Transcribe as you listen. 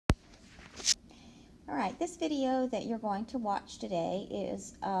Alright, this video that you're going to watch today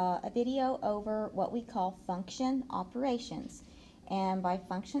is a video over what we call function operations. And by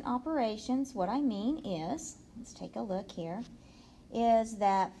function operations, what I mean is, let's take a look here, is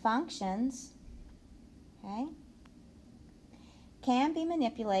that functions, okay, can be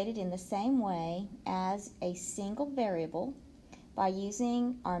manipulated in the same way as a single variable by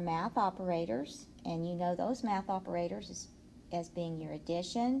using our math operators, and you know those math operators as being your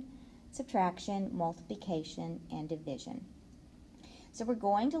addition, subtraction, multiplication, and division. So we're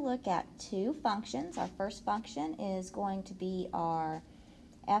going to look at two functions. Our first function is going to be our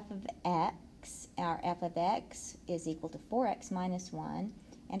f of x. Our f of x is equal to 4x minus 1,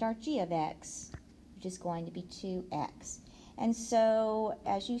 and our g of x, which is going to be 2x. And so,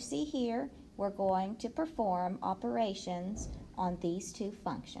 as you see here, we're going to perform operations on these two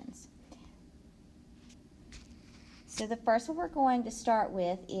functions. So the first one we're going to start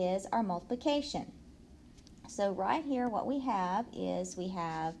with is our multiplication. So right here what we have is we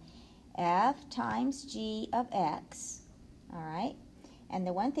have f times g of x, all right? And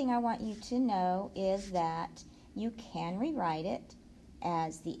the one thing I want you to know is that you can rewrite it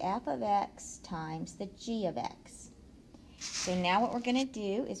as the f of x times the g of x. So now what we're going to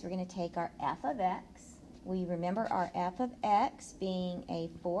do is we're going to take our f of x. We remember our f of x being a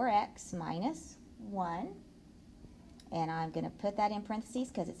 4x minus 1. And I'm going to put that in parentheses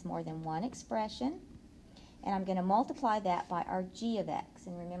because it's more than one expression. And I'm going to multiply that by our g of x.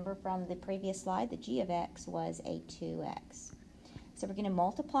 And remember from the previous slide, the g of x was a 2x. So we're going to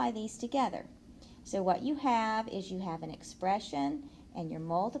multiply these together. So what you have is you have an expression, and you're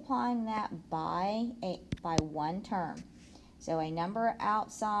multiplying that by one term. So a number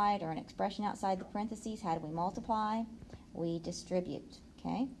outside or an expression outside the parentheses, how do we multiply? We distribute,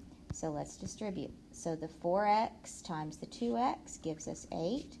 okay? So let's distribute. So the 4x times the 2x gives us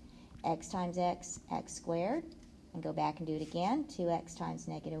 8. X times x, x squared. And go back and do it again. 2x times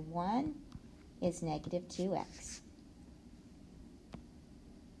negative 1 is negative 2x.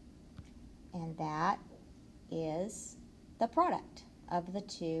 And that is the product of the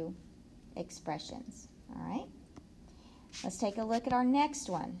two expressions. All right? Let's take a look at our next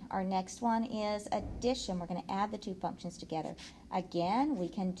one. Our next one is addition. We're going to add the two functions together. Again, we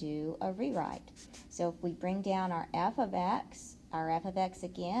can do a rewrite. So if we bring down our f of x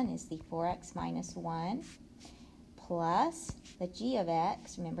again is the 4x minus 1 plus the g of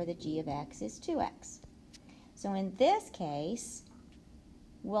x. Remember, the g of x is 2x. So in this case,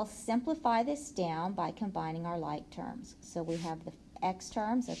 we'll simplify this down by combining our like terms. So we have the x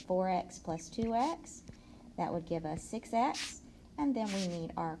terms of 4x plus 2x. That would give us 6x, and then we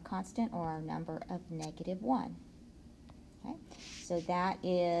need our constant or our number of negative 1. Okay? So that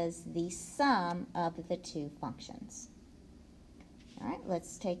is the sum of the two functions. All right,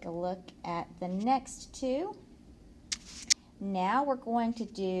 let's take a look at the next two. Now we're going to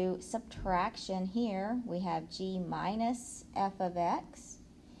do subtraction here. We have g minus f of x,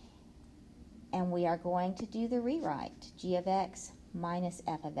 and we are going to do the rewrite, g of x minus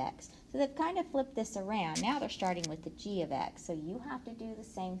f of x. So they've kind of flipped this around. Now they're starting with the g of x. So you have to do the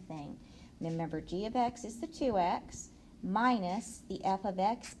same thing. Remember, g of x is the 2x minus the f of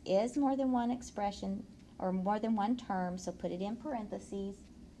x is more than one expression or more than one term, so put it in parentheses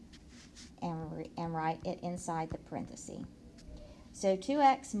and write it inside the parenthesis. So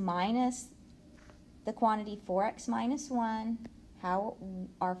 2x minus the quantity 4x minus 1. How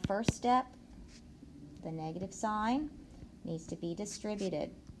our first step, the negative sign, needs to be distributed.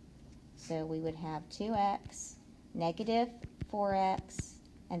 So we would have 2x, negative 4x,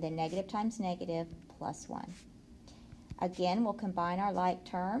 and then negative times negative plus 1. Again, we'll combine our like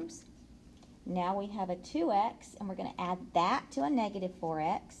terms. Now we have a 2x, and we're going to add that to a negative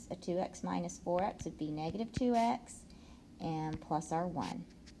 4x. A 2x minus 4x would be negative 2x, and plus our 1.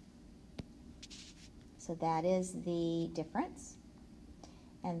 So that is the difference.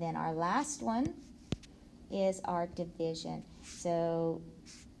 And then our last one is our division. So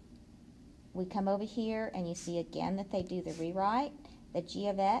we come over here and you see again that they do the rewrite, the g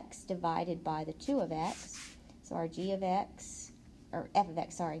of x divided by the 2 of x. So our g of x, or f of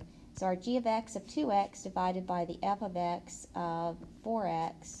x, sorry. So our g of x of 2x divided by the f of x of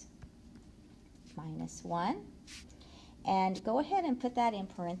 4x minus 1. And go ahead and put that in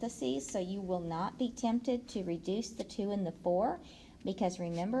parentheses so you will not be tempted to reduce the 2 and the 4. Because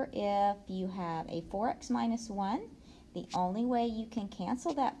remember, if you have a 4x minus 1, the only way you can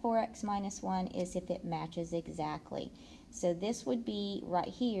cancel that 4x minus 1 is if it matches exactly. So this would be right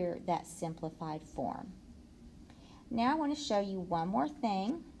here, that simplified form. Now I want to show you one more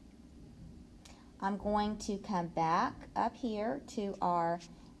thing. I'm going to come back up here to our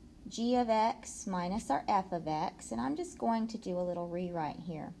g of x minus our f of x, and I'm just going to do a little rewrite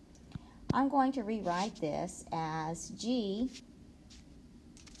here. I'm going to rewrite this as g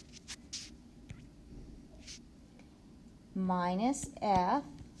minus f,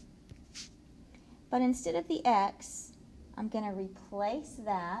 but instead of the x, I'm going to replace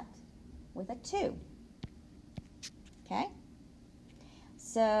that with a 2. Okay?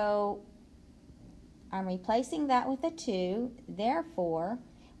 So I'm replacing that with a 2. Therefore,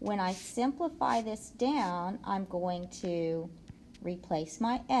 when I simplify this down, I'm going to replace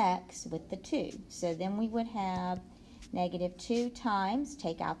my x with the 2. So then we would have negative 2 times,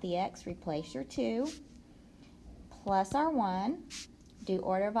 take out the x, replace your 2, plus our 1, do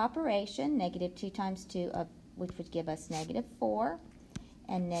order of operation, negative 2 times 2, which would give us negative 4,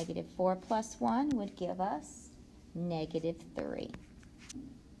 and negative 4 plus 1 would give us negative 3.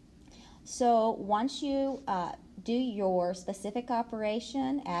 So once you do your specific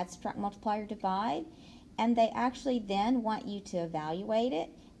operation, add, subtract, multiply, or divide, and they actually then want you to evaluate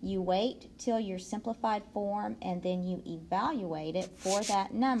it, you wait till your simplified form and then you evaluate it for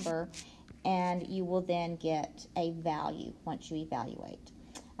that number, and you will then get a value once you evaluate.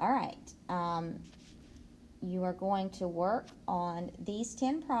 All right, you are going to work on these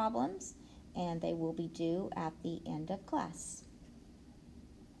 10 problems, and they will be due at the end of class.